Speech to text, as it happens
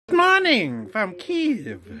morning from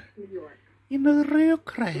Kiev, in the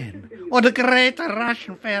Ukraine, or the Great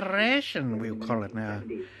Russian Federation, we'll call it now.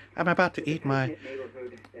 I'm about to eat my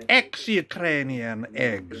ex-Ukrainian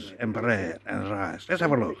eggs and bread and rice. Let's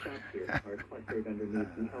have a look.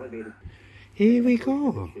 Here we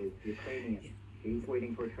go.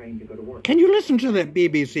 Can you listen to that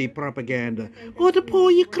BBC propaganda? Oh, the poor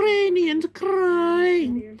Ukrainians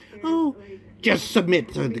crying. Oh, just submit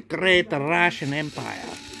to the Great Russian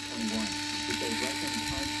Empire.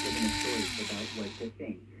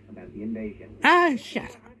 Ah,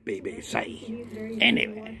 shut up, BBC.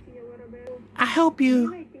 Anyway, I hope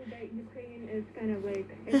you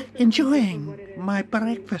enjoying my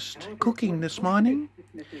breakfast cooking this morning.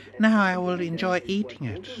 Now I will enjoy eating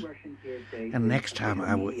it. And next time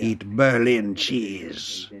I will eat Berlin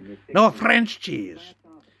cheese. No, French cheese.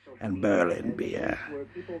 And Berlin beer.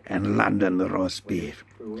 And London roast beef.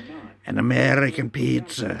 And American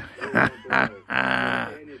pizza.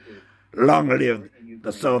 Long live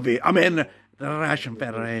the Russian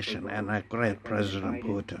Federation and our great President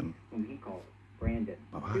Putin.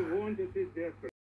 Bye-bye.